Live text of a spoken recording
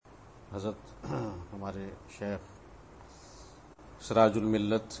حضرت ہمارے شیخ سراج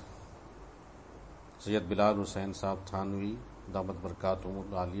الملت سید بلال حسین صاحب تھانوی دامت برکاتہم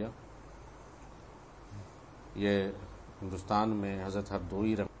العالیہ، یہ ہندوستان میں حضرت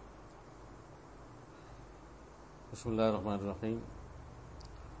ہردوئی بسم اللہ الرحمن الرحیم۔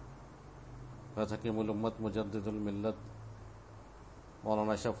 حضرت حکیم الامت مجدد الملت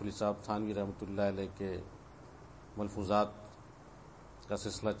مولانا اشرف علی صاحب تھانوی رحمۃ اللہ علیہ کے ملفوظات کا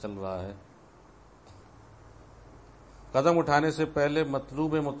سلسلہ چل رہا ہے۔ قدم اٹھانے سے پہلے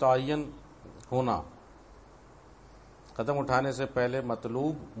مطلوب متعین ہونا، قدم اٹھانے سے پہلے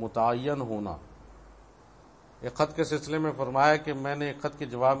مطلوب متعین ہونا۔ ایک خط کے سلسلے میں فرمایا کہ میں نے ایک خط کے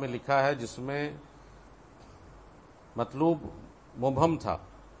جواب میں لکھا ہے جس میں مطلوب مبہم تھا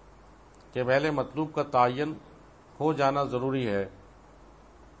کہ پہلے مطلوب کا تعین ہو جانا ضروری ہے،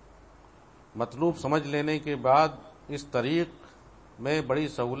 مطلوب سمجھ لینے کے بعد اس طریق میں بڑی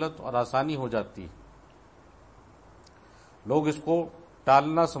سہولت اور آسانی ہو جاتی۔ لوگ اس کو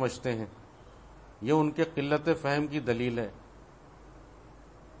ٹالنا سمجھتے ہیں، یہ ان کے قلت فہم کی دلیل ہے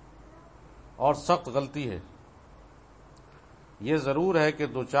اور سخت غلطی ہے۔ یہ ضرور ہے کہ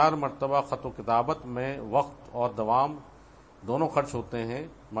 2-4 مرتبہ خط و کتابت میں وقت اور دوام دونوں خرچ ہوتے ہیں،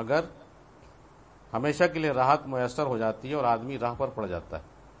 مگر ہمیشہ کے لیے راحت میسر ہو جاتی ہے اور آدمی راہ پر پڑ جاتا ہے۔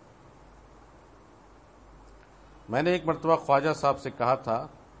 میں نے ایک مرتبہ خواجہ صاحب سے کہا تھا،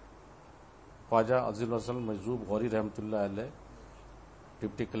 خواجہ عزیز الحسن مجذوب غوری رحمۃ اللہ علیہ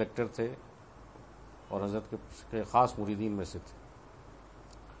ڈپٹی کلیکٹر تھے اور حضرت کے خاص مریدین میں سے تھے،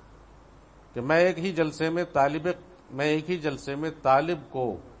 کہ میں ایک ہی جلسے میں طالب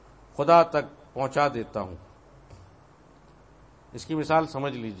کو خدا تک پہنچا دیتا ہوں۔ اس کی مثال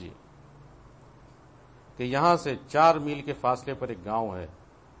سمجھ لیجئے کہ یہاں سے 4 میل کے فاصلے پر ایک گاؤں ہے،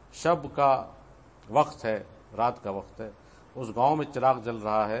 شب کا وقت ہے، رات کا وقت ہے، اس گاؤں میں چراغ جل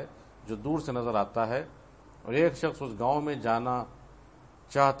رہا ہے جو دور سے نظر آتا ہے، اور ایک شخص اس گاؤں میں جانا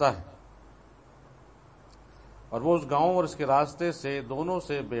چاہتا ہے اور وہ اس گاؤں اور اس کے راستے سے دونوں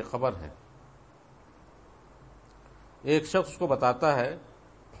سے بے خبر ہے۔ ایک شخص اس کو بتاتا ہے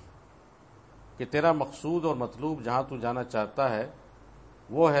کہ تیرا مقصود اور مطلوب جہاں تو جانا چاہتا ہے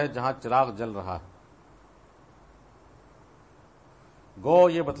وہ ہے جہاں چراغ جل رہا ہے۔ گو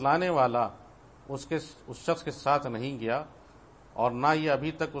یہ بتلانے والا اس شخص کے ساتھ نہیں گیا اور نہ یہ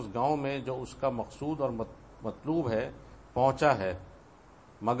ابھی تک اس گاؤں میں جو اس کا مقصود اور مطلوب ہے پہنچا ہے،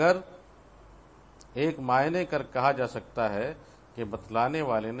 مگر ایک معنی کر کہا جا سکتا ہے کہ بتلانے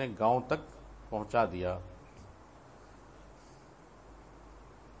والے نے گاؤں تک پہنچا دیا۔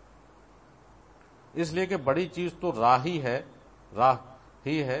 اس لیے کہ بڑی چیز تو راہ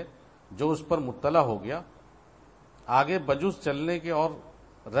ہی ہے جو اس پر مطلع ہو گیا، آگے بجز چلنے کے اور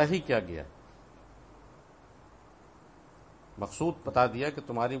رہ ہی کیا گیا۔ مقصود بتا دیا کہ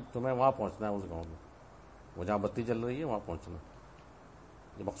تمہیں وہاں پہنچنا ہے، اس گاؤں میں، وہ جہاں بتی جل رہی ہے وہاں پہنچنا۔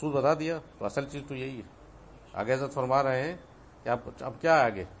 یہ مقصود بتا دیا تو اصل چیز تو یہی ہے۔ آگے حضرت فرما رہے ہیں کہ اب کیا ہے،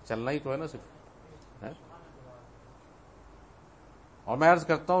 آگے چلنا ہی تو ہے نا صرف ہے۔ اور میں عرض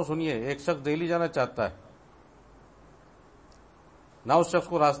کرتا ہوں، سنیے، ایک شخص دہلی جانا چاہتا ہے، نہ اس شخص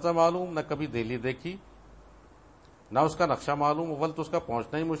کو راستہ معلوم، نہ کبھی دہلی دیکھی، نہ اس کا نقشہ معلوم، اول تو اس کا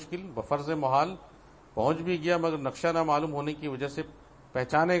پہنچنا ہی مشکل، بفرض محال پہنچ بھی گیا مگر نقشہ نہ معلوم ہونے کی وجہ سے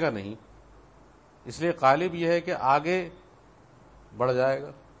پہچانے گا نہیں۔ اس لیے غالب یہ ہے کہ آگے بڑھ جائے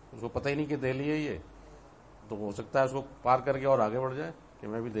گا، اس کو پتہ ہی نہیں کہ دہلی ہے یہ، تو ہو سکتا ہے اس کو پار کر کے اور آگے بڑھ جائے کہ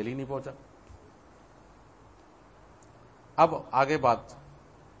میں بھی دہلی نہیں پہنچا۔ اب آگے بات،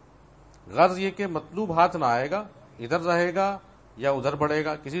 غرض یہ کہ مطلوب ہاتھ نہ آئے گا، ادھر رہے گا یا ادھر بڑھے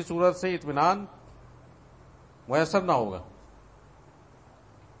گا، کسی صورت سے اطمینان میسر نہ ہوگا۔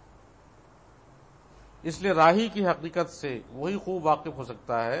 اس لیے راہی کی حقیقت سے وہی خوب واقف ہو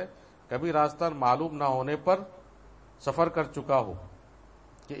سکتا ہے کبھی راستہ معلوم نہ ہونے پر سفر کر چکا ہو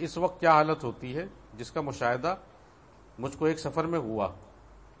کہ اس وقت کیا حالت ہوتی ہے، جس کا مشاہدہ مجھ کو ایک سفر میں ہوا۔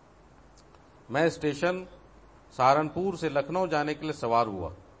 میں اسٹیشن سہارنپور سے لکھنؤ جانے کے لیے سوار ہوا،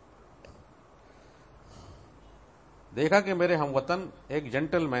 دیکھا کہ میرے ہم وطن ایک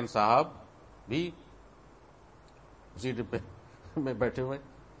جینٹل مین صاحب بھی اسی ڈبے میں بیٹھے ہوئے،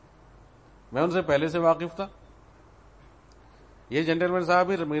 میں ان سے پہلے سے واقف تھا۔ یہ جینٹل مین صاحب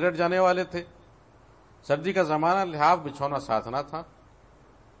بھی میرٹھ جانے والے تھے، سردی کا زمانہ، لحاف بچھونا ساتھ نہ تھا۔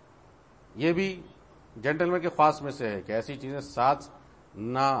 یہ بھی جینٹل مین کے خاص میں سے ہے کہ ایسی چیزیں ساتھ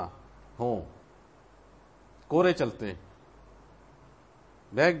نہ ہوں، کورے چلتے ہیں۔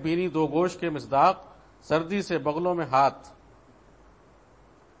 بیگ بینی 2 گوش کے مصداق، سردی سے بغلوں میں ہاتھ،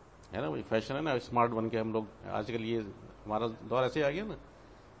 ہے نا، وہی فیشن ہے نا، اسمارٹ بن کے ہم لوگ آج کل، یہ ہمارا دور ایسے آ گیا نا،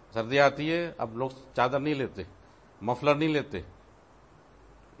 سردی آتی ہے اب لوگ چادر نہیں لیتے، مفلر نہیں لیتے،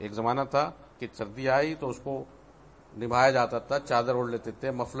 ایک زمانہ تھا کہ سردی آئی تو اس کو نبھایا جاتا تھا، چادر اوڑھ لیتے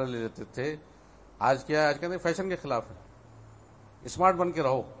تھے، مفلر لے لیتے تھے. آج کیا ہے؟ آج کہتے ہیں فیشن کے خلاف ہے. اسمارٹ بن کے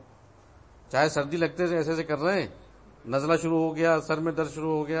رہو. چاہے سردی لگتے سے ایسے کر رہے ہیں، نزلہ شروع ہو گیا، سر میں درد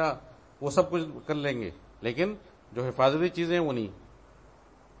شروع ہو گیا، وہ سب کچھ کر لیں گے، لیکن جو حفاظتی چیزیں وہ نہیں.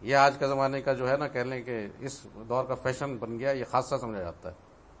 یہ آج کا زمانے کا جو ہے نا، کہہ لیں کہ اس دور کا فیشن بن گیا، یہ خاصہ سمجھا جاتا ہے.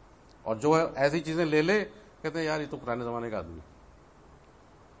 اور جو ہے ایسی چیزیں لے لے، کہتے ہیں یار یہ تو پرانے زمانے کا آدمی.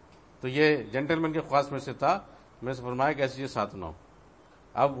 تو یہ جینٹلمین کے خواص میں سے تھا. میں سے فرمایا کہ ایسی چیز ساتھ نہ ہو.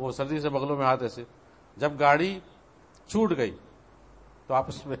 اب وہ سردی سے بغلوں میں ہاتھ ایسے. جب گاڑی چھوٹ گئی تو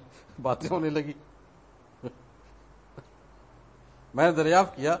آپس میں باتیں ہونے لگی. میں نے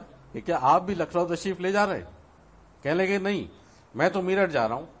دریافت کیا کہ کیا آپ بھی لکھنؤ تشریف لے جا رہے ہیں؟ کہنے لگے نہیں، میں تو میرٹھ جا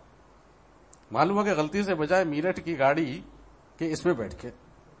رہا ہوں. معلوم ہے کہ غلطی سے بجائے میرٹھ کی گاڑی کہ اس میں بیٹھ کے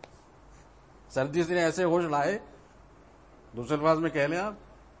سردی سے ایسے ہوش لائے، دوسرے الفاظ میں کہہ لیں آپ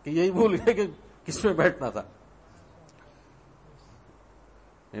کہ یہی بھول گئے کہ کس میں بیٹھنا تھا.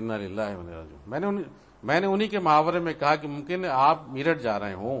 انا للہ و انا الیہ راجعون. میں نے انہی کے محاورے میں کہا کہ ممکن ہے آپ میرٹھ جا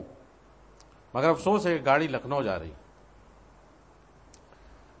رہے ہوں، مگر افسوس ہے کہ گاڑی لکھنؤ جا رہی.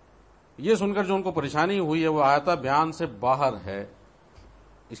 یہ سن کر جو ان کو پریشانی ہوئی ہے وہ آیت بیان سے باہر ہے.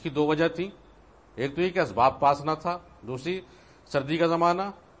 اس کی دو وجہ تھی. ایک تو یہ کہ اسباب پاس نہ تھا، دوسری سردی کا زمانہ،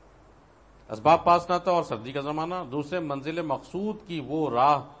 اسباب پاس نہ تھا اور سردی کا زمانہ. دوسرے منزل مقصود کی وہ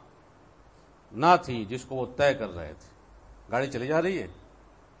راہ نہ تھی جس کو وہ طے کر رہے تھے. گاڑی چلی جا رہی ہے،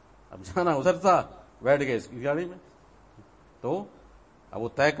 اب جانا ادھر تھا، بیٹھ گئے اس کی گاڑی میں، تو اب وہ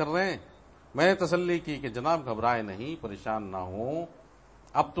طے کر رہے ہیں. میں نے تسلی کی کہ جناب گھبرائے نہیں، پریشان نہ ہوں،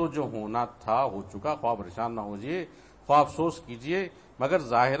 اب تو جو ہونا تھا ہو چکا، خواہ پریشان نہ ہوجیے، خواہ افسوس کیجیے، مگر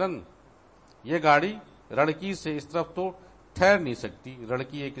ظاہراً یہ گاڑی رڑکی سے اس طرف تو ٹھہر نہیں سکتی.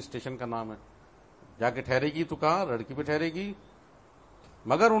 رڑکی ایک اسٹیشن کا نام ہے، جا کے ٹھہرے گی تو کہاں؟ رڑکی پہ ٹھہرے گی.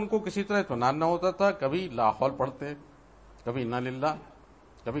 مگر ان کو کسی طرح اطمینان نہ ہوتا تھا. کبھی لاحول پڑھتے، کبھی انا للہ،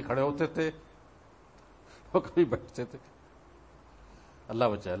 کبھی کھڑے ہوتے تھے اور کبھی بیٹھتے تھے. اللہ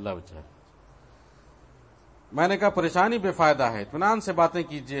بچائے، اللہ بچائے. میں نے کہا پریشانی بے فائدہ ہے، اطمینان سے باتیں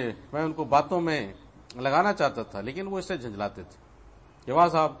کیجیے. میں ان کو باتوں میں لگانا چاہتا تھا لیکن وہ اس سے جھنجلاتے تھے کہ واہ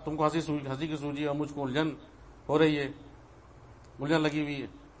صاحب تم کو ہنسی کی سوجی اور مجھ کو الجھن ہو رہی ہے، الجھن لگی ہوئی ہے.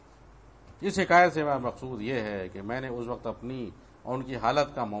 اس حکایت سے میرا مقصود یہ ہے کہ میں نے اس وقت اپنی اور ان کی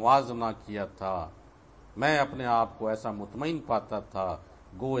حالت کا موازنہ کیا تھا. میں اپنے آپ کو ایسا مطمئن پاتا تھا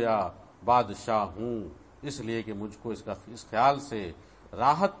گویا بادشاہ ہوں، اس لیے کہ مجھ کو اس خیال سے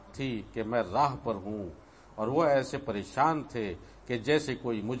راحت تھی کہ میں راہ پر ہوں، اور وہ ایسے پریشان تھے کہ جیسے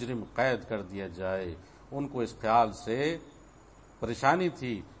کوئی مجرم قید کر دیا جائے. ان کو اس خیال سے پریشانی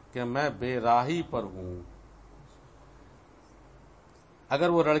تھی کہ میں بے راہی پر ہوں. اگر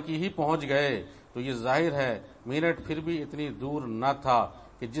وہ رڑکی ہی پہنچ گئے تو یہ ظاہر ہے میرٹھ پھر بھی اتنی دور نہ تھا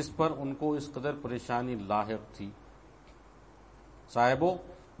کہ جس پر ان کو اس قدر پریشانی لاحق تھی. صاحبو،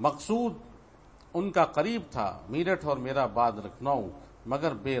 مقصود ان کا قریب تھا، میرٹھ اور میرا بعد لکھنؤ،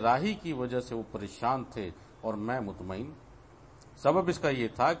 مگر بے راہی کی وجہ سے وہ پریشان تھے اور میں مطمئن. سبب اس کا یہ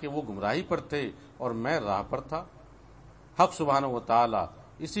تھا کہ وہ گمراہی پر تھے اور میں راہ پر تھا. حق سبحانہ و تعالی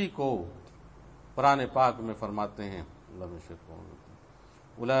اسی کو قرآن پاک میں فرماتے ہیں،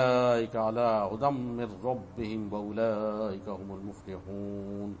 اولئک علی ھدی من ربہم واولئک ھم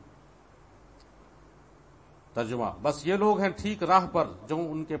المفلحون. ترجمہ، بس یہ لوگ ہیں ٹھیک راہ پر جو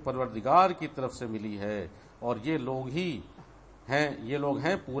ان کے پروردگار کی طرف سے ملی ہے، اور یہ لوگ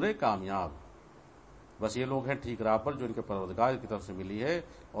ہیں پورے کامیاب. بس یہ لوگ ہیں ٹھیک راہ پر جو ان کے پروردگار کی طرف سے ملی ہے،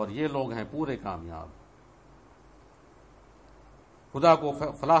 اور یہ لوگ ہیں پورے کامیاب. خدا کو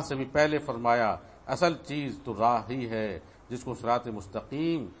فلاح سے بھی پہلے فرمایا اصل چیز تو راہ ہی ہے جس کو صراط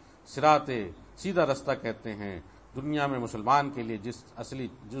مستقیم، صراط سیدھا رستہ کہتے ہیں. دنیا میں مسلمان کے لیے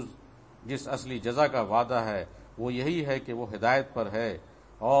جس اصلی جزا کا وعدہ ہے وہ یہی ہے کہ وہ ہدایت پر ہے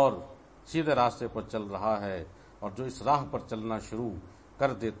اور سیدھے راستے پر چل رہا ہے، اور جو اس راہ پر چلنا شروع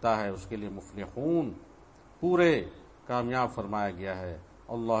کر دیتا ہے اس کے لیے مفلحون، پورے کامیاب فرمایا گیا ہے.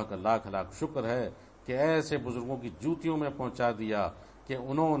 اللہ کا لاکھ لاکھ شکر ہے کہ ایسے بزرگوں کی جوتیوں میں پہنچا دیا کہ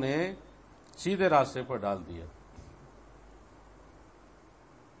انہوں نے سیدھے راستے پر ڈال دیا.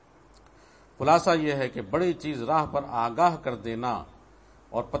 خلاصہ یہ ہے کہ بڑی چیز راہ پر آگاہ کر دینا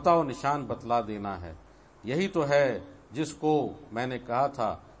اور پتہ و نشان بتلا دینا ہے. یہی تو ہے جس کو میں نے کہا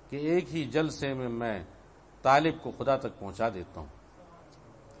تھا کہ ایک ہی جلسے میں طالب کو خدا تک پہنچا دیتا ہوں.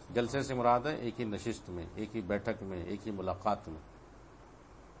 جلسے سے مراد ہے ایک ہی نشست میں، ایک ہی بیٹھک میں، ایک ہی ملاقات میں.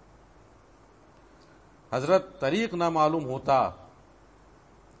 حضرت طریق معلوم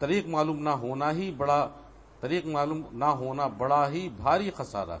نہ ہونا بڑا ہی بھاری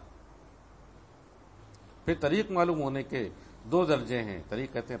خسارہ. پھر طریق معلوم ہونے کے دو درجے ہیں،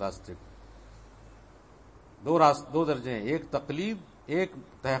 طریق کہتے ہیں راستے کو، دو درجے ہیں، ایک تقلید ایک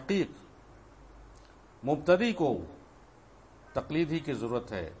تحقیق۔ مبتدی کو تقلید ہی کی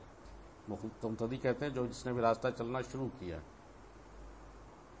ضرورت ہے، مبتدی کہتے ہیں جو جس نے بھی راستہ چلنا شروع کیا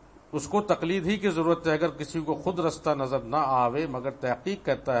اس کو تقلید ہی کی ضرورت ہے۔ اگر کسی کو خود راستہ نظر نہ آوے مگر تحقیق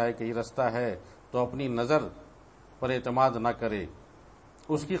کرتا ہے کہ یہ راستہ ہے تو اپنی نظر پر اعتماد نہ کرے،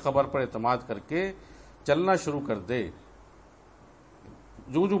 اس کی خبر پر اعتماد کر کے چلنا شروع کر دے۔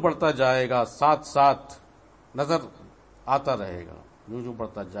 جو بڑھتا جائے گا ساتھ ساتھ نظر آتا رہے گا، جو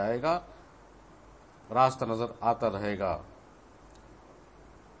بڑھتا جائے گا راستہ نظر آتا رہے گا۔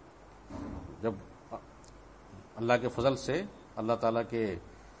 جب اللہ کے فضل سے، اللہ تعالیٰ کے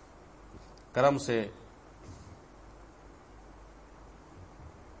کرم سے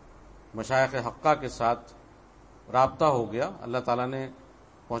مشائخ حقہ کے ساتھ رابطہ ہو گیا، اللہ تعالیٰ نے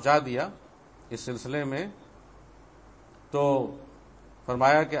پہنچا دیا اس سلسلے میں، تو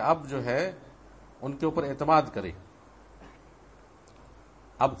فرمایا کہ اب جو ہے ان کے اوپر اعتماد کرے۔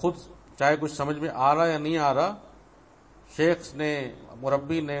 اب خود چاہے کچھ سمجھ میں آ رہا یا نہیں آ رہا، شیخ نے،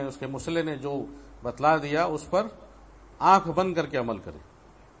 مربی نے، اس کے مسئلے نے جو بتلا دیا اس پر آنکھ بند کر کے عمل کرے۔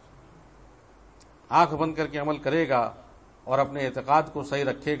 آنکھ بند کر کے عمل کرے گا اور اپنے اعتقاد کو صحیح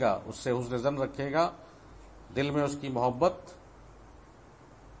رکھے گا، اس سے حسن ظن رکھے گا، دل میں اس کی محبت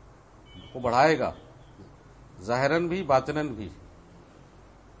کو بڑھائے گا، ظاہراً بھی باطناً بھی،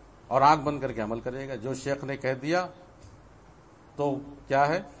 اور آنکھ بند کر کے عمل کرے گا۔ جو شیخ نے کہہ دیا تو کیا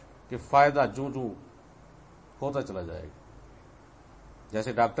ہے کہ فائدہ جو ہوتا چلا جائے گا۔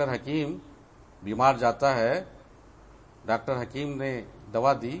 جیسے ڈاکٹر حکیم بیمار جاتا ہے، ڈاکٹر حکیم نے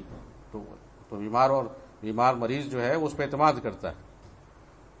دوا دی تو بیمار مریض جو ہے اس پہ اعتماد کرتا ہے۔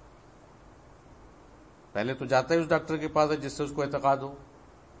 پہلے تو جاتا ہے اس ڈاکٹر کے پاس جس سے اس کو اعتقاد ہو،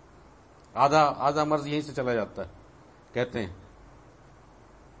 آدھا مرض یہیں سے چلا جاتا ہے۔ کہتے ہیں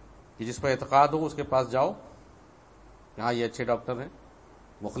کہ جس پہ اعتقاد ہو اس کے پاس جاؤ، ہاں یہ اچھے ڈاکٹر ہیں،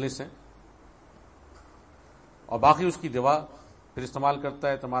 مخلص ہیں، اور باقی اس کی دوا پھر استعمال کرتا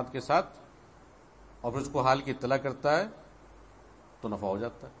ہے اعتماد کے ساتھ، اور پھر اس کو حال کی اطلاع کرتا ہے تو نفع ہو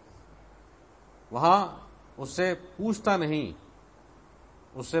جاتا ہے۔ وہاں اس سے پوچھتا نہیں،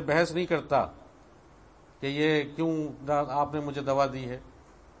 اس سے بحث نہیں کرتا کہ یہ کیوں آپ نے مجھے دوا دی ہے،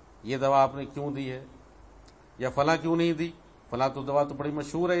 یہ دوا آپ نے کیوں دی ہے، یا فلاں کیوں نہیں دی، فلاں تو دوا تو بڑی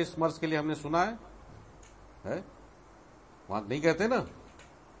مشہور ہے اس مرض کے لیے، ہم نے سنا ہے، وہاں نہیں کہتے نا۔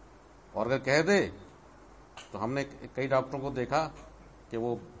 اور اگر کہہ دے تو ہم نے کئی ڈاکٹروں کو دیکھا کہ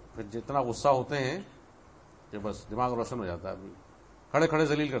وہ پھر جتنا غصہ ہوتے ہیں کہ بس دماغ روشن ہو جاتا ہے، آدمی کھڑے کھڑے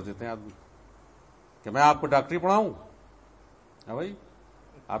ذلیل کر دیتے ہیں آدمی کہ میں آپ کو ڈاکٹری پڑھاؤں۔ ہاں بھائی،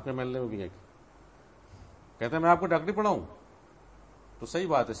 آپ کے محلے میں بھی ہے، کہتے ہیں میں آپ کو ڈاکٹری پڑھاؤں، تو صحیح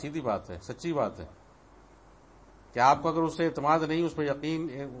بات ہے، سیدھی بات ہے، سچی بات ہے کہ آپ کو اگر اس سے اعتماد نہیں، اس پہ یقین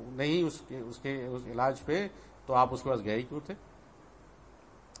نہیں، اس کے علاج پہ، تو آپ اس کے پاس گئے ہی کیوں تھے؟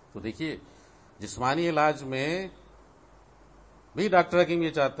 تو دیکھیے جسمانی علاج میں بھی ڈاکٹر حکیم یہ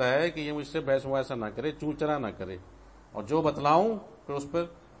چاہتا ہے کہ یہ مجھ سے بحث مباحثہ نہ کرے، چوں چرا نہ کرے، اور جو بتلاؤں پھر اس پر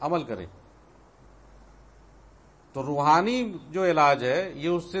عمل کرے۔ تو روحانی جو علاج ہے یہ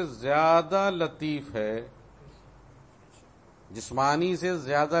اس سے زیادہ لطیف ہے، جسمانی سے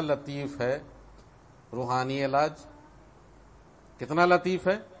زیادہ لطیف ہے روحانی علاج۔ کتنا لطیف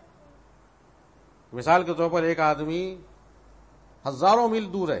ہے؟ مثال کے طور پر ایک آدمی ہزاروں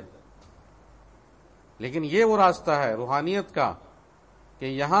میل دور ہے، لیکن یہ وہ راستہ ہے روحانیت کا کہ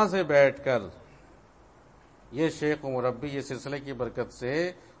یہاں سے بیٹھ کر یہ شیخ و مربی یہ سلسلے کی برکت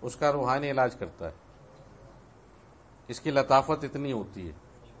سے اس کا روحانی علاج کرتا ہے۔ اس کی لطافت اتنی ہوتی ہے،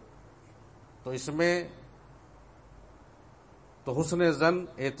 تو اس میں تو حسن ظن،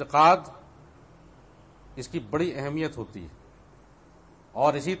 اعتقاد، اس کی بڑی اہمیت ہوتی ہے،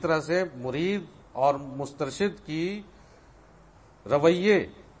 اور اسی طرح سے مرید اور مسترشد کی رویے،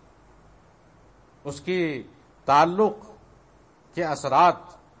 اس کی تعلق کے اثرات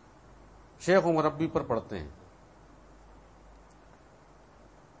شیخ و مربی پر پڑتے ہیں۔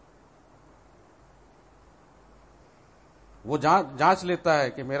 وہ جانچ لیتا ہے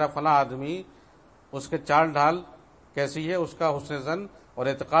کہ میرا فلاں آدمی، اس کے چال ڈھال کیسی ہے، اس کا حسن ظن اور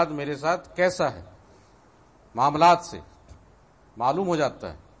اعتقاد میرے ساتھ کیسا ہے، معاملات سے معلوم ہو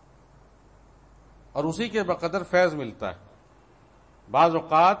جاتا ہے، اور اسی کے بقدر فیض ملتا ہے۔ بعض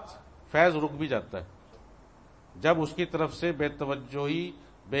اوقات فیض رک بھی جاتا ہے جب اس کی طرف سے بے توجہی،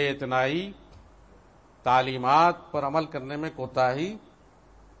 بے اعتنائی، تعلیمات پر عمل کرنے میں کوتاہی،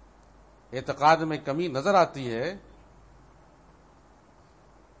 اعتقاد میں کمی نظر آتی ہے۔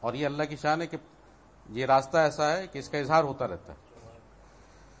 اور یہ اللہ کی شان ہے کہ یہ راستہ ایسا ہے کہ اس کا اظہار ہوتا رہتا ہے۔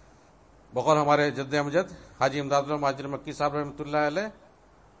 بقول ہمارے جد امجد حاجی امداد اللہ مہاجر مکی صاحب رحمۃ اللہ علیہ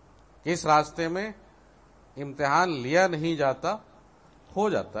کہ اس راستے میں امتحان لیا نہیں جاتا، ہو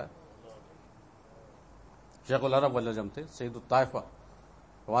جاتا ہے. شیخ العرب والعجم تھے، سید الطائفہ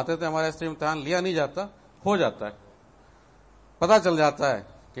فرماتے تھے ہمارے ایسے امتحان لیا نہیں جاتا، ہو جاتا ہے. پتہ چل جاتا ہے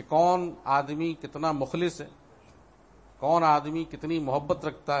کہ کون آدمی کتنا مخلص ہے، کون آدمی کتنی محبت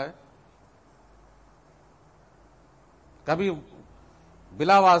رکھتا ہے. کبھی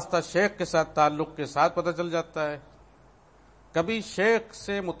بلا واسطہ شیخ کے ساتھ تعلق کے ساتھ پتہ چل جاتا ہے، کبھی شیخ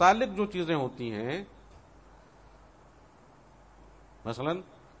سے متعلق جو چیزیں ہوتی ہیں، مثلا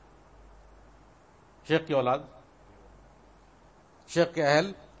شیخ کی اولاد، شیخ کے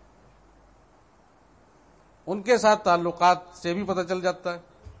اہل، ان کے ساتھ تعلقات سے بھی پتہ چل جاتا ہے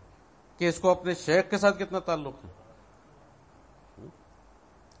کہ اس کو اپنے شیخ کے ساتھ کتنا تعلق ہے.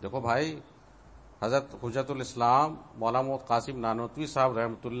 دیکھو بھائی، حضرت حجت الاسلام مولانا محمد قاسم نانوتوی صاحب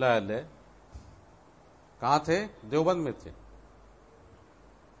رحمۃ اللہ علیہ کہاں تھے؟ دیوبند میں تھے.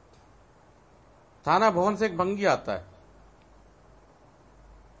 تھانہ بھون سے ایک بھنگی آتا ہے،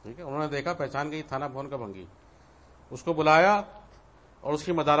 ٹھیک ہے، انہوں نے دیکھا، پہچان گئی تھانہ بھون کا بھنگی. اس کو بلایا اور اس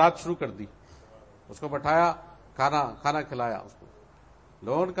کی مدارات شروع کر دی. اس کو بٹھایا، کھانا کھلایا اس کو.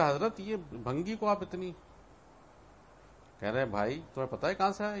 لوگوں نے کہا حضرت یہ بھنگی کو آپ اتنی، کہہ رہے ہیں بھائی تمہیں پتہ ہے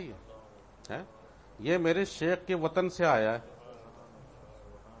کہاں سے آیا ہے؟ یہ میرے شیخ کے وطن سے آیا ہے،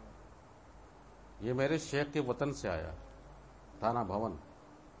 یہ میرے شیخ کے وطن سے آیا، تھانہ بھون.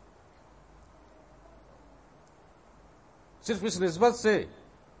 صرف اس نسبت سے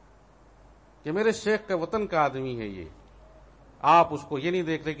کہ میرے شیخ کے وطن کا آدمی ہے یہ، آپ اس کو یہ نہیں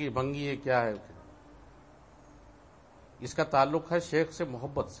دیکھ رہے کہ بھنگی ہے کیا ہے. اس کا تعلق ہے شیخ سے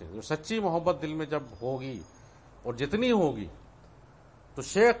محبت سے. جو سچی محبت دل میں جب ہوگی اور جتنی ہوگی تو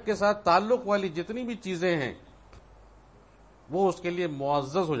شیخ کے ساتھ تعلق والی جتنی بھی چیزیں ہیں وہ اس کے لیے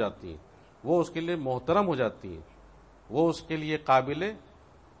معزز ہو جاتی ہیں، وہ اس کے لیے محترم ہو جاتی ہیں، وہ اس کے لیے قابل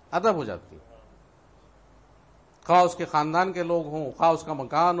ادب ہو جاتی ہیں. خواہ اس کے خاندان کے لوگ ہوں، خواہ اس کا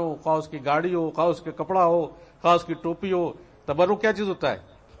مکان ہو، خواہ اس کی گاڑی ہو، خواہ اس کے کپڑا ہو، خواہ اس کی ٹوپی ہو. تبرک کیا چیز ہوتا ہے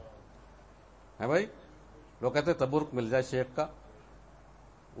بھائی؟ لوگ کہتے ہیں تبرک مل جائے شیخ کا،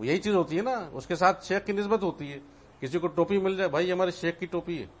 وہ یہی چیز ہوتی ہے نا، اس کے ساتھ شیخ کی نسبت ہوتی ہے. کسی کو ٹوپی مل جائے، بھائی ہمارے شیخ کی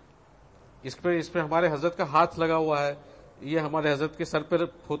ٹوپی ہے، اس پہ ہمارے حضرت کا ہاتھ لگا ہوا ہے، یہ ہمارے حضرت کے سر پہ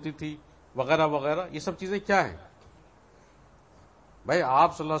ہوتی تھی، وغیرہ وغیرہ. یہ سب چیزیں کیا ہیں بھائی؟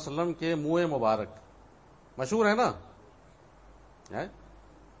 آپ صلی اللہ علیہ وسلم کے منہ مبارک مشہور ہے نا.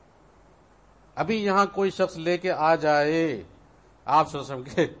 ابھی یہاں کوئی شخص لے کے آ جائے آپ صلی اللہ علیہ وسلم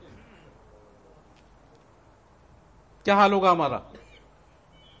کے، کیا حال ہوگا ہمارا؟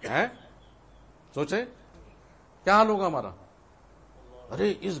 سوچیں کیا حال ہوگا ہمارا؟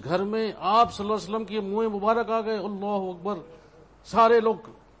 ارے اس گھر میں آپ صلی اللہ علیہ وسلم کی منہ مبارک آ گئے، اللہ اکبر، سارے لوگ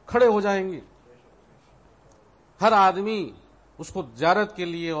کھڑے ہو جائیں گے. ہر آدمی اس کو زیارت کے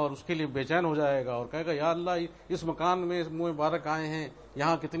لیے اور اس کے لیے بے چین ہو جائے گا اور کہے گا یا اللہ اس مکان میں منہ مبارک آئے ہیں،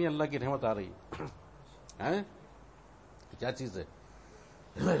 یہاں کتنی اللہ کی رحمت آ رہی ہے. کیا چیز ہے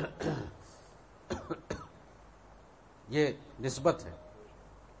یہ نسبت ہے،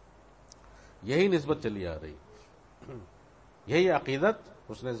 یہی نسبت چلی آ رہی، یہی عقیدت،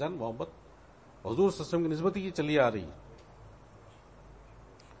 حسن زن، محبت حضور صلی اللہ علیہ وسلم کی نسبت ہی چلی آ رہی.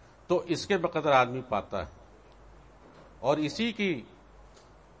 تو اس کے بقدر آدمی پاتا ہے، اور اسی کی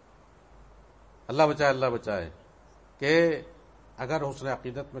اللہ بچائے کہ اگر حسن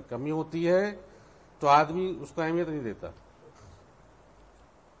عقیدت میں کمی ہوتی ہے تو آدمی اس کو اہمیت نہیں دیتا.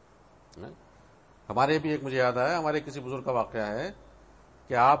 ہمارے بھی ایک مجھے یاد آیا، ہمارے کسی بزرگ کا واقعہ ہے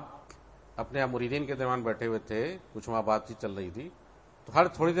کہ آپ اپنے مریدین کے درمیان بیٹھے ہوئے تھے، کچھ وہاں بات چیت چل رہی تھی، تو ہر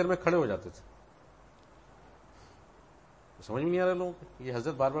تھوڑی دیر میں کھڑے ہو جاتے تھے. سمجھ میں نہیں آ رہا لوگوں کو، یہ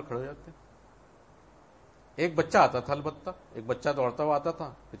حضرت بار بار کھڑے ہو جاتے ہیں. ایک بچہ آتا تھا، البتہ ایک بچہ دوڑتا ہوا آتا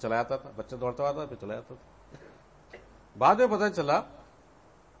تھا پھر چلا جاتا تھا، بچہ دوڑتا ہوا آتا پھر چلا جاتا تھا. بعد میں پتہ چلا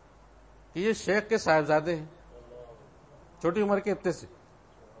کہ یہ شیخ کے صاحبزادے ہیں، چھوٹی عمر کے اتنے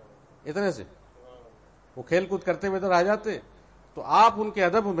سے وہ کھیل کود کرتے ہوئے ادھر آ جاتے تو آپ ان کے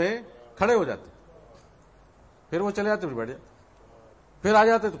ادب میں کھڑے ہو جاتے، پھر وہ چلے جاتے، پھر بیٹھ جاتے، پھر آ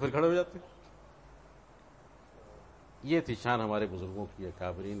جاتے تو پھر کھڑے ہو جاتے. یہ تھی شان ہمارے بزرگوں کی،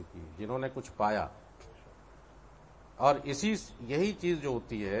 اکابرین کی، جنہوں نے کچھ پایا. اور یہی چیز جو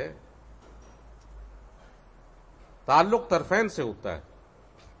ہوتی ہے تعلق طرفین سے ہوتا ہے.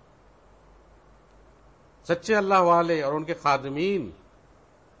 سچے اللہ والے اور ان کے خادمین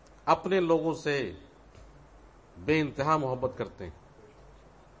اپنے لوگوں سے بے انتہا محبت کرتے ہیں،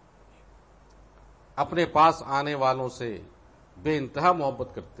 اپنے پاس آنے والوں سے بے انتہا محبت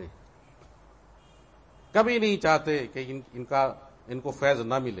کرتے ہیں، کبھی نہیں چاہتے کہ ان کو فیض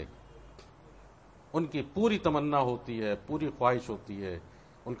نہ ملے. ان کی پوری تمنا ہوتی ہے، پوری خواہش ہوتی ہے،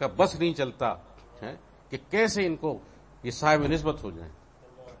 ان کا بس نہیں چلتا ہے کہ کیسے ان کو یہ صاحب نسبت ہو جائیں،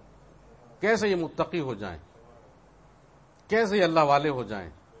 کیسے یہ متقی ہو جائیں، کیسے یہ اللہ والے ہو جائیں.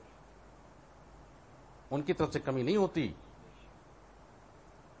 ان کی طرف سے کمی نہیں ہوتی،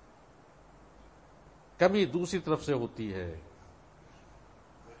 کمی دوسری طرف سے ہوتی ہے.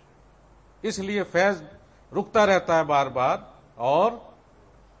 اس لیے فیض رکتا رہتا ہے بار بار، اور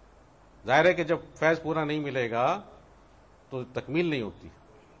ظاہر ہے کہ جب فیض پورا نہیں ملے گا تو تکمیل نہیں ہوتی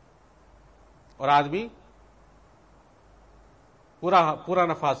اور آدمی پورا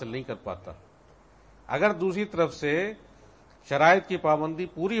نفع حاصل نہیں کر پاتا. اگر دوسری طرف سے شرائط کی پابندی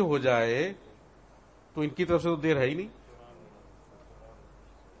پوری ہو جائے تو ان کی طرف سے تو دیر ہے ہی نہیں،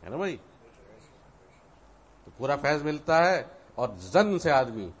 ہے نا بھائی. تو پورا فیض ملتا ہے اور زن سے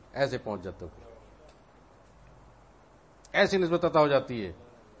آدمی ایسے پہنچ جاتا ہے، ایسی نسبت عطا ہو جاتی ہے.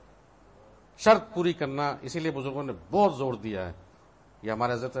 شرط پوری کرنا، اسی لیے بزرگوں نے بہت زور دیا ہے. یہ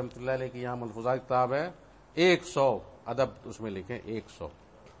ہمارے حضرت رحمۃ اللہ علیہ کی یہاں ملفوظات کتاب ہے، 100 ادب اس میں لکھیں، 100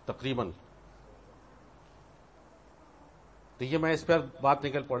 تقریباً. تو یہ میں اس پر بات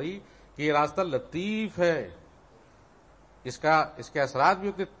نکل پڑی کہ یہ راستہ لطیف ہے، اس کے اثرات بھی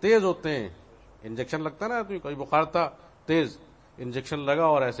اتنے تیز ہوتے ہیں. انجیکشن لگتا ہے نا آدمی، کوئی بخار تھا تیز، انجیکشن لگا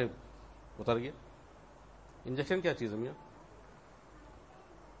اور ایسے اتر گیا. انجیکشن کیا چیز ہے میاں؟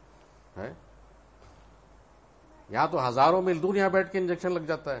 ہے یہاں تو ہزاروں میل دور یہاں بیٹھ کے انجیکشن لگ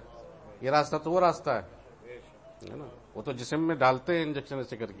جاتا ہے. یہ راستہ تو وہ راستہ ہے نا، وہ تو جسم میں ڈالتے ہیں انجیکشن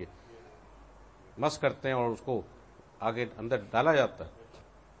ایسے کر کے مس کرتے ہیں اور اس کو آگے اندر ڈالا جاتا ہے.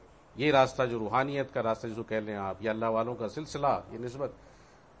 یہ راستہ جو روحانیت کا راستہ جسے کہہ لیں آپ، یہ اللہ والوں کا سلسلہ، یہ نسبت،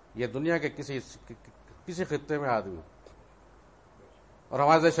 یہ دنیا کے کسی خطے میں آدمی. اور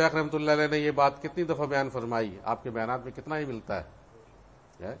ہمارے شیخ رحمۃ اللہ علیہ نے یہ بات کتنی دفعہ بیان فرمائی، آپ کے بیانات میں کتنا ہی ملتا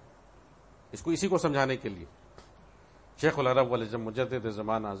ہے اس کو، اسی کو سمجھانے کے لیے. شیخ العرب والعجم مجدد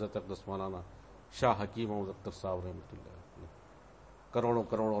زمانہ حضرت-e-Aqdas مولانا شاہ حکیم محمد اختر صاحب رحمۃ اللہ علیہ، کروڑوں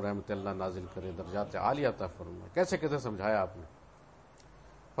کروڑوں رحمت اللہ نازل کرے، درجات عالیہ عطا فرمائے. کیسے کیسے سمجھایا آپ نے.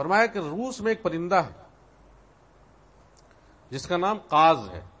 فرمایا کہ روس میں ایک پرندہ ہے جس کا نام قاز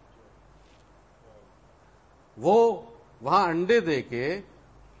ہے. وہ وہاں انڈے دے کے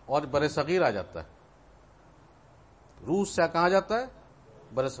اور بر صغیر آ جاتا ہے. روس سے کہاں جاتا ہے؟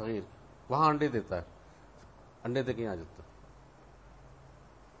 بر صغیر، وہاں انڈے دیتا ہے، انڈے دے کے آ جاتا ہے.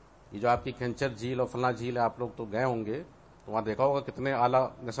 یہ جو آپ کی کھنچر جھیل اور فلاں جھیل ہے، آپ لوگ تو گئے ہوں گے تو وہاں دیکھا ہوگا کتنے اعلیٰ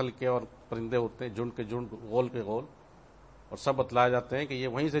نسل کے اور پرندے ہوتے ہیں، جھنڈ کے جھنڈ، غول کے غول، اور سب بتلائے جاتے ہیں کہ یہ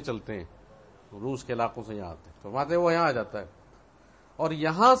وہیں سے چلتے ہیں، روس کے علاقوں سے یہاں آتے ہیں. تو وہاں سے وہ یہاں آ جاتا ہے اور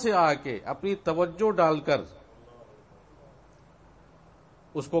یہاں سے آ کے اپنی توجہ ڈال کر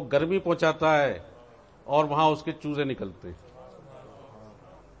اس کو گرمی پہنچاتا ہے اور وہاں اس کے چوزے نکلتے ہیں.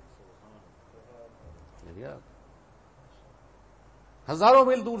 ہزاروں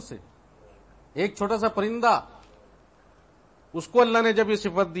میل دور سے ایک چھوٹا سا پرندہ، اس کو اللہ نے جب یہ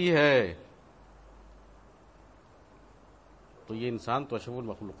صفت دی ہے تو یہ انسان تو اشرف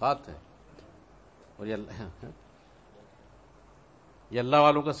المخلوقات ہے. اور یہ اللہ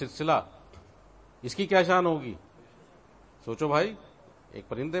والوں کا سلسلہ، اس کی کیا شان ہوگی. سوچو بھائی، ایک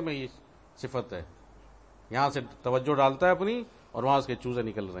پرندے میں یہ صفت ہے، یہاں سے توجہ ڈالتا ہے اپنی اور وہاں اس کے چوزے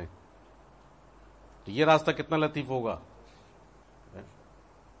نکل رہے ہیں. تو یہ راستہ کتنا لطیف ہوگا.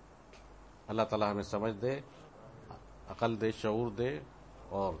 اللہ تعالیٰ ہمیں سمجھ دے، عقل دے، شعور دے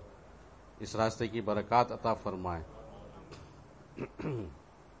اور اس راستے کی برکات عطا فرمائے.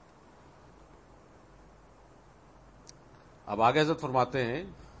 اب آگے حضرت فرماتے ہیں،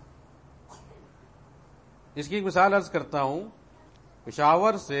 اس کی ایک مثال عرض کرتا ہوں.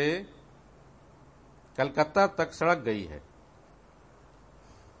 پشاور سے کلکتہ تک سڑک گئی ہے.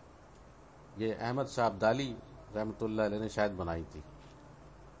 یہ احمد شاہ ابدالی رحمۃ اللہ علیہ نے شاید بنائی تھی.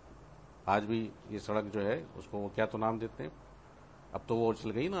 آج بھی یہ سڑک جو ہے اس کو وہ کیا تو نام دیتے ہیں، اب تو وہ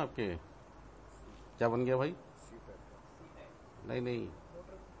چل گئی نا، آپ کے کیا بن گیا بھائی؟ نہیں،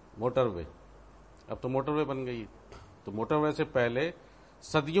 موٹر وے. اب تو موٹر وے بن گئی. تو موٹر وے سے پہلے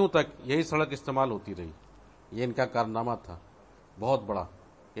صدیوں تک یہی سڑک استعمال ہوتی رہی. یہ ان کا کارنامہ تھا بہت بڑا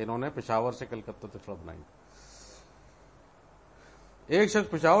کہ انہوں نے پشاور سے کلکتہ تک سڑک بنائی. ایک شخص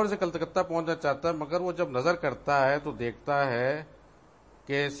پشاور سے کلکتہ پہنچنا چاہتا ہے، مگر وہ جب نظر کرتا ہے تو دیکھتا ہے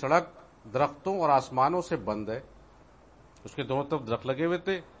کہ سڑک درختوں اور آسمانوں سے بند ہے. اس کے دونوں طرف درخت لگے ہوئے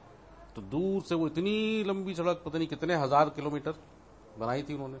تھے، تو دور سے وہ اتنی لمبی سڑک، پتہ نہیں کتنے ہزار کلومیٹر بنائی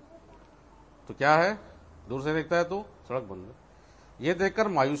تھی انہوں نے. تو کیا ہے، دور سے دیکھتا ہے تو سڑک بند ہے. یہ دیکھ کر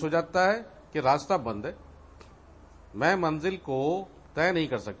مایوس ہو جاتا ہے کہ راستہ بند ہے، میں منزل کو طے نہیں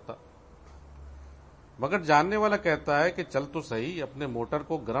کر سکتا. مگر جاننے والا کہتا ہے کہ چل تو صحیح، اپنے موٹر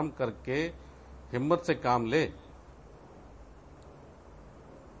کو گرم کر کے ہمت سے کام لے،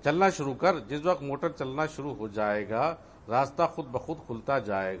 چلنا شروع کر۔ جس وقت موٹر چلنا شروع ہو جائے گا راستہ خود بخود کھلتا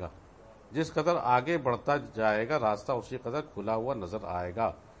جائے گا، جس قدر آگے بڑھتا جائے گا راستہ اسی قدر کھلا ہوا نظر آئے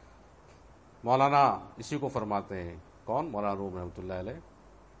گا۔ مولانا اسی کو فرماتے ہیں، کون؟ مولانا روم رحمۃ اللہ علیہ۔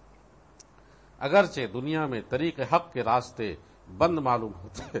 اگرچہ دنیا میں طریق حق کے راستے بند معلوم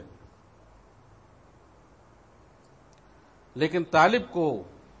ہوتے ہیں، لیکن طالب کو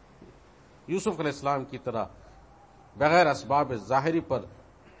یوسف علیہ السلام کی طرح بغیر اسباب ظاہری پر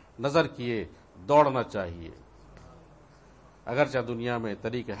نظر کیے دوڑنا چاہیے۔ اگرچہ دنیا میں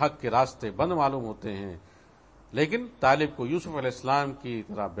طریق حق کے راستے بند معلوم ہوتے ہیں، لیکن طالب کو یوسف علیہ السلام کی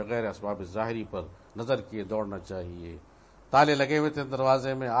طرح بغیر اسباب ظاہری پر نظر کیے دوڑنا چاہیے۔ تالے لگے ہوئے تھے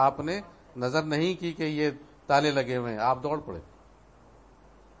دروازے میں، آپ نے نظر نہیں کی کہ یہ تالے لگے ہوئے ہیں، آپ دوڑ پڑے،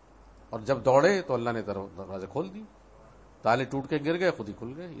 اور جب دوڑے تو اللہ نے دروازے کھول دی، تالے ٹوٹ کے گر گئے، خود ہی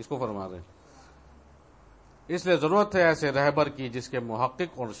کھل گئے۔ اس کو فرما رہے ہیں۔ اس لیے ضرورت ہے ایسے رہبر کی جس کے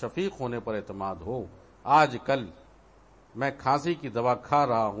محقق اور شفیق ہونے پر اعتماد ہو۔ آج کل میں کھانسی کی دوا کھا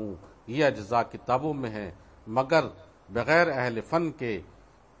رہا ہوں، یہ اجزاء کتابوں میں ہے، مگر بغیر اہل فن کے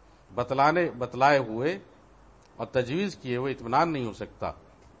بتلائے ہوئے اور تجویز کیے ہوئے اطمینان نہیں ہو سکتا۔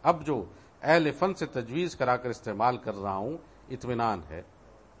 اب جو اہل فن سے تجویز کرا کر استعمال کر رہا ہوں اطمینان ہے،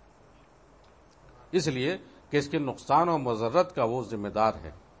 اس لیے کہ اس کے نقصان و مضرت کا وہ ذمہ دار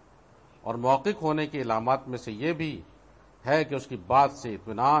ہے، اور محقق ہونے کی علامات میں سے یہ بھی ہے کہ اس کی بات سے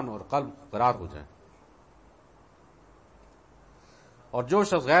اطمینان اور قلب قرار ہو جائے۔ اور جو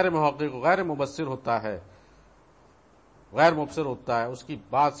شخص غیر محقق غیر مبصر ہوتا ہے، اس کی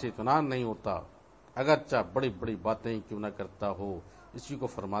بات سے اطمینان نہیں ہوتا، اگرچہ بڑی بڑی باتیں کیوں نہ کرتا ہو۔ اسی کو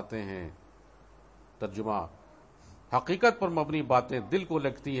فرماتے ہیں ترجمہ، حقیقت پر مبنی باتیں دل کو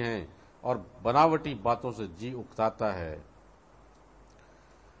لگتی ہیں اور بناوٹی باتوں سے جی اکتاتا ہے۔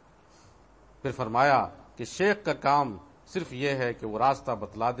 پھر فرمایا کہ شیخ کا کام صرف یہ ہے کہ وہ راستہ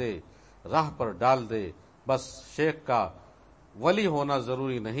بتلا دے، راہ پر ڈال دے، بس۔ شیخ کا ولی ہونا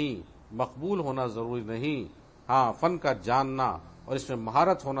ضروری نہیں، مقبول ہونا ضروری نہیں، ہاں فن کا جاننا اور اس میں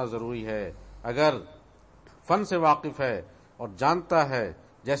مہارت ہونا ضروری ہے۔ اگر فن سے واقف ہے اور جانتا ہے،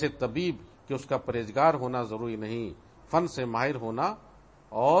 جیسے طبیب کہ اس کا پرہیزگار ہونا ضروری نہیں، فن سے ماہر ہونا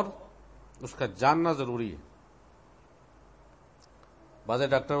اور اس کا جاننا ضروری ہے۔ بعض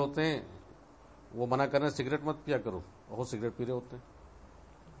ڈاکٹر ہوتے ہیں وہ منع کر رہے ہیں سگریٹ مت پیا کرو، وہ سگریٹ پی رہے ہوتے ہیں،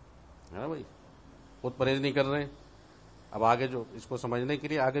 ہے نا بھائی، خود پرہیز نہیں کر رہے ہیں۔ اب آگے جو اس کو سمجھنے کے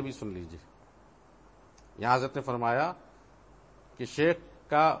لیے آگے بھی سن لیجیے۔ یہاں حضرت نے فرمایا کہ شیخ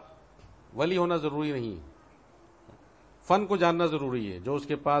کا ولی ہونا ضروری نہیں، فن کو جاننا ضروری ہے۔ جو اس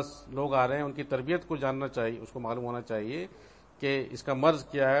کے پاس لوگ آ رہے ہیں ان کی تربیت کو جاننا چاہیے، اس کو معلوم ہونا چاہیے کہ اس کا مرض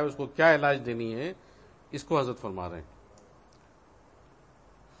کیا ہے، اس کو کیا علاج دینی ہے، اس کو حضرت فرما رہے ہیں۔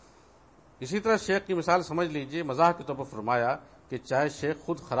 اسی طرح شیخ کی مثال سمجھ لیجئے، مزاح کے طور پر فرمایا کہ چاہے شیخ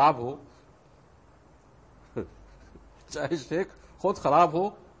خود خراب ہو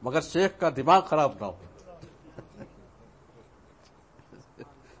مگر شیخ کا دماغ خراب نہ ہو۔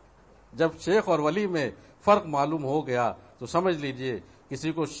 جب شیخ اور ولی میں فرق معلوم ہو گیا تو سمجھ لیجئے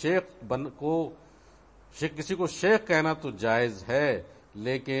کسی کو شیخ کہنا تو جائز ہے،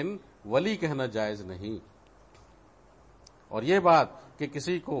 لیکن ولی کہنا جائز نہیں۔ اور یہ بات کہ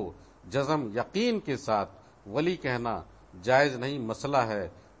کسی کو جزم یقین کے ساتھ ولی کہنا جائز نہیں مسئلہ ہے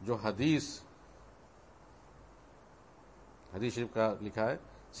جو حدیث شریف کا لکھا ہے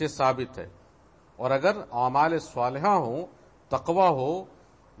سے ثابت ہے، اور اگر اعمال صالحہ ہوں، تقوی ہو،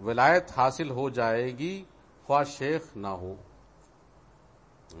 ولایت حاصل ہو جائے گی، خواہ شیخ نہ ہو۔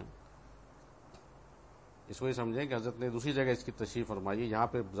 اس کو یہ سمجھیں کہ حضرت نے دوسری جگہ اس کی تشریح فرمائی ہے، یہاں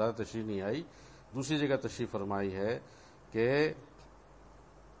پہ زیادہ تشریح نہیں آئی، دوسری جگہ تشریح فرمائی ہے کہ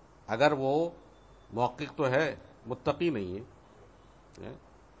اگر وہ محقق تو ہے متقی نہیں ہے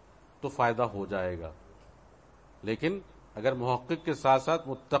تو فائدہ ہو جائے گا، لیکن اگر محقق کے ساتھ ساتھ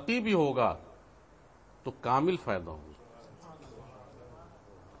متقی بھی ہوگا تو کامل فائدہ ہوگا۔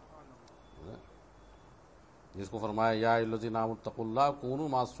 جس کو فرمایا یا الذین آمنوا اتقوا اللہ کونوا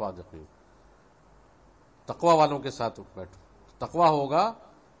مع الصادقین، تقوی والوں کے ساتھ بیٹھو، تقوی ہوگا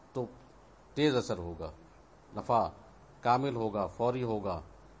تو تیز اثر ہوگا، نفع کامل ہوگا، فوری ہوگا۔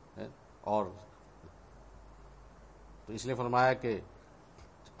 اور تو اس لیے فرمایا کہ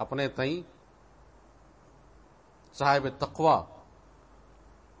اپنے تئیں صاحب تقوی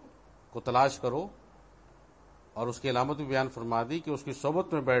کو تلاش کرو، اور اس کی علامت بھی بیان فرما دی کہ اس کی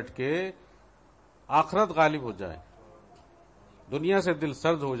صحبت میں بیٹھ کے آخرت غالب ہو جائے، دنیا سے دل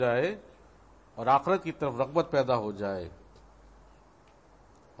سرد ہو جائے اور آخرت کی طرف رغبت پیدا ہو جائے،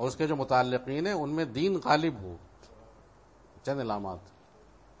 اور اس کے جو متعلقین ہیں ان میں دین غالب ہو۔ چند علامات،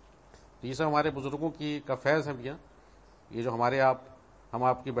 تو یہ سب ہمارے بزرگوں کا فیض ہے بھیا. یہ جو ہم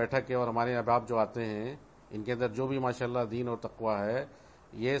آپ کی بیٹھک ہے اور ہمارے احباب جو آتے ہیں، ان کے اندر جو بھی ماشاءاللہ دین اور تقوی ہے،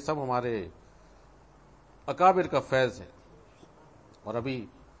 یہ سب ہمارے اکابر کا فیض ہے. اور ابھی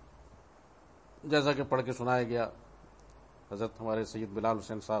جیسا کہ پڑھ کے سنایا گیا، حضرت ہمارے سید بلال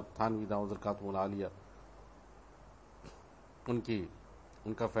حسین صاحب تھانوی دامت برکاتہم العالیہ،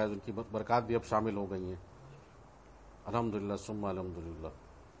 ان کا فیض، ان کی برکات بھی اب شامل ہو گئی ہیں. الحمدللہ ثم الحمدللہ.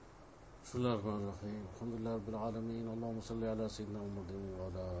 بسم اللہ الرحمن الرحیم. الحمدللہ رب العالمین. اللہم صلی علی سیدنا محمد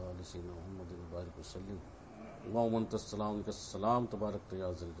وعلی آل سیدنا محمد وبارک وسلم. اللہم انت السلام منک السلام تبارک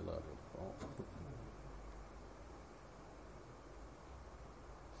یا ذی الجلال والاکرام.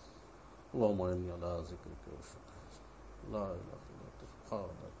 اللہم انی علی ذکرک و شکرک لا الہ الا انت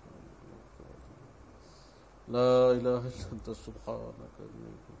سبحانک لا الہ الا انت سبحانک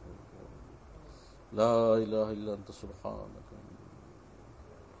لا الہ الا انت سبحانک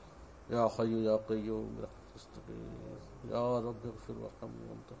یا حی یا قیوم برحمتک استغیث یا رب اغفر وارحم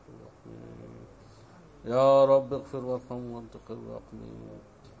وانت خیر الراحمین یا رب اغفر وارحم وانت خیر الراحمین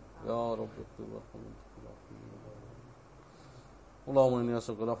یا رب اغفر وارحم وانت خیر الراحمین. اللہم انی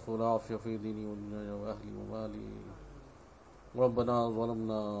اسألک العفو والعافیہ فی دینی ودنیای واہلی ومالی. ربنا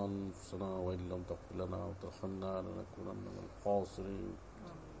ظلمنا انفسنا وان لم تغفر لنا وترحمنا لنکونن من الخاسرین.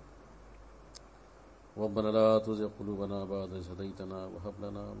 ربنا لا تزغ قلوبنا بعد إذ هديتنا وهب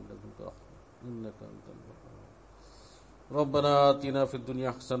لنا من لدنك رحمة إنك أنت الوهاب. ربنا آتنا في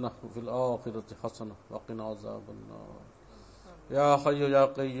الدنيا حسنة وفي الآخرة حسنة وقنا عذاب النار. يا حي يا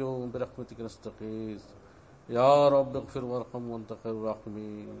قيوم برحمتك نستغيث يا رب اغفر وارحم وانت خير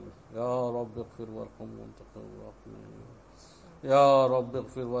الراحمين يا رب اغفر وارحم وانت خير الراحمين يا رب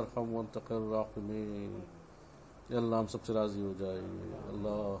اغفر وارحم وانت خير الراحمين. یا اللہ ہم سب سے راضی ہو جائیے،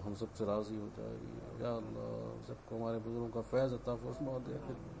 اللہ ہم سب سے راضی ہو جائیے. یا اللہ سب کو ہمارے بزرگوں کا فیض عطا فرما دے،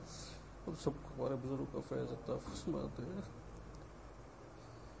 ہم سب کو ہمارے بزرگوں کا فیض عطا فرما دے.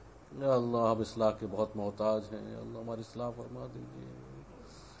 یا اللہ ہم اصلاح کے بہت محتاج ہیں، یا اللہ ہماری اصلاح فرما دیجیے.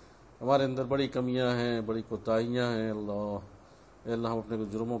 ہمارے اندر بڑی کمیاں ہیں، بڑی کوتاہیاں ہیں. اے اللہ ہم اپنے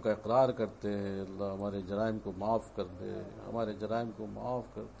جرموں کا اقرار کرتے ہیں. اللہ ہمارے جرائم کو معاف کر دے، ہمارے جرائم کو معاف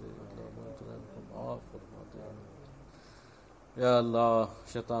کر دے. اللہ ہمارے جرائم کو معاف فرما دے. یا اللہ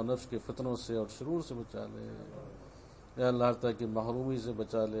شیطان نفس کے فتنوں سے اور شرور سے بچا لے. یا اللہ ہر طرح کی محرومی سے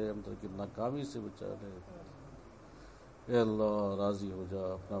بچا لے، ہر طرح کی ناکامی سے بچا لے. اے اللہ راضی ہو جا،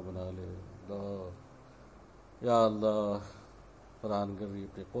 اپنا بنا لے. اللہ یا اللہ قرآن گری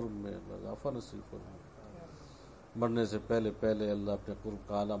اپنے قرب میں اضافہ نصیب فرما. مرنے سے پہلے اللہ اپنے قرب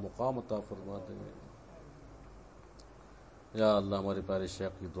کا اعلیٰ مقام عطا فرما دے. یا اللہ ہمارے پیارے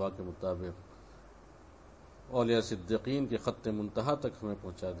شیخ کی دعا کے مطابق اولیاء صدیقین کے خط منتہا تک ہمیں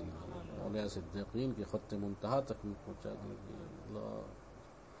پہنچا دیجیے، اولیاء صدیقین کے خط منتہا تک ہمیں پہنچا دیجیے. اللہ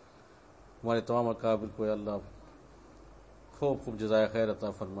ہمارے تمام اکابر کو یا اللہ خوب جزائے خیر عطا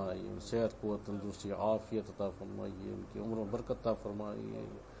فرمائیے، صحت قوت تندرستی عافیت عطا فرمائیے، ان کی عمر و برکت عطا فرمائیے.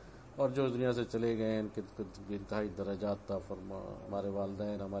 اور جو اس دنیا سے چلے گئے ان کے انتہائی درجات عطا فرما. ہمارے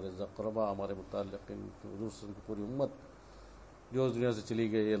والدین، ہمارے اقربا، ہمارے متعلقین، حضور صلی اللہ علیہ وسلم کی پوری امت جو اس دنیا سے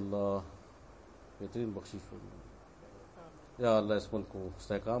چلی گئی، اللہ بہترین بخشش فرما. یا اللہ اس ملک کو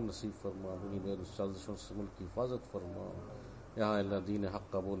استحکام نصیب فرما، دنیا میں سازشوں سے ملک کی حفاظت فرما. یہاں اللہ دین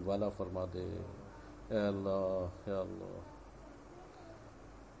حق کا بول بالا فرما دے. اے اللہ یا اللہ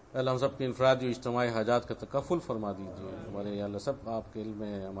اے اللہ ہم سب کے انفرادی و اجتماعی حاجات کا تکفل فرما دیجیے. ہمارے یا اللہ سب آپ کے علم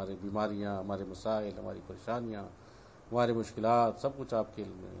میں، ہماری بیماریاں، ہمارے مسائل، ہماری پریشانیاں، ہماری مشکلات سب کچھ آپ کے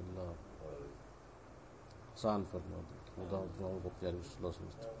علم میں. اللہ آسان فرما دے.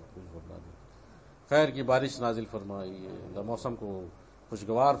 فرما دے، خیر کی بارش نازل فرمائیے. اللہ موسم کو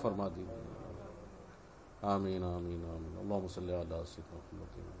خوشگوار فرما دیجیے. آمین آمین آمین. اللہم صلی علی سیدنا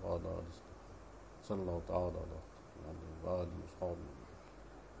محمد وعلی آل صلی اللہ تعالی علیہ وآلہ وصحبہ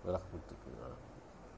برحمتک.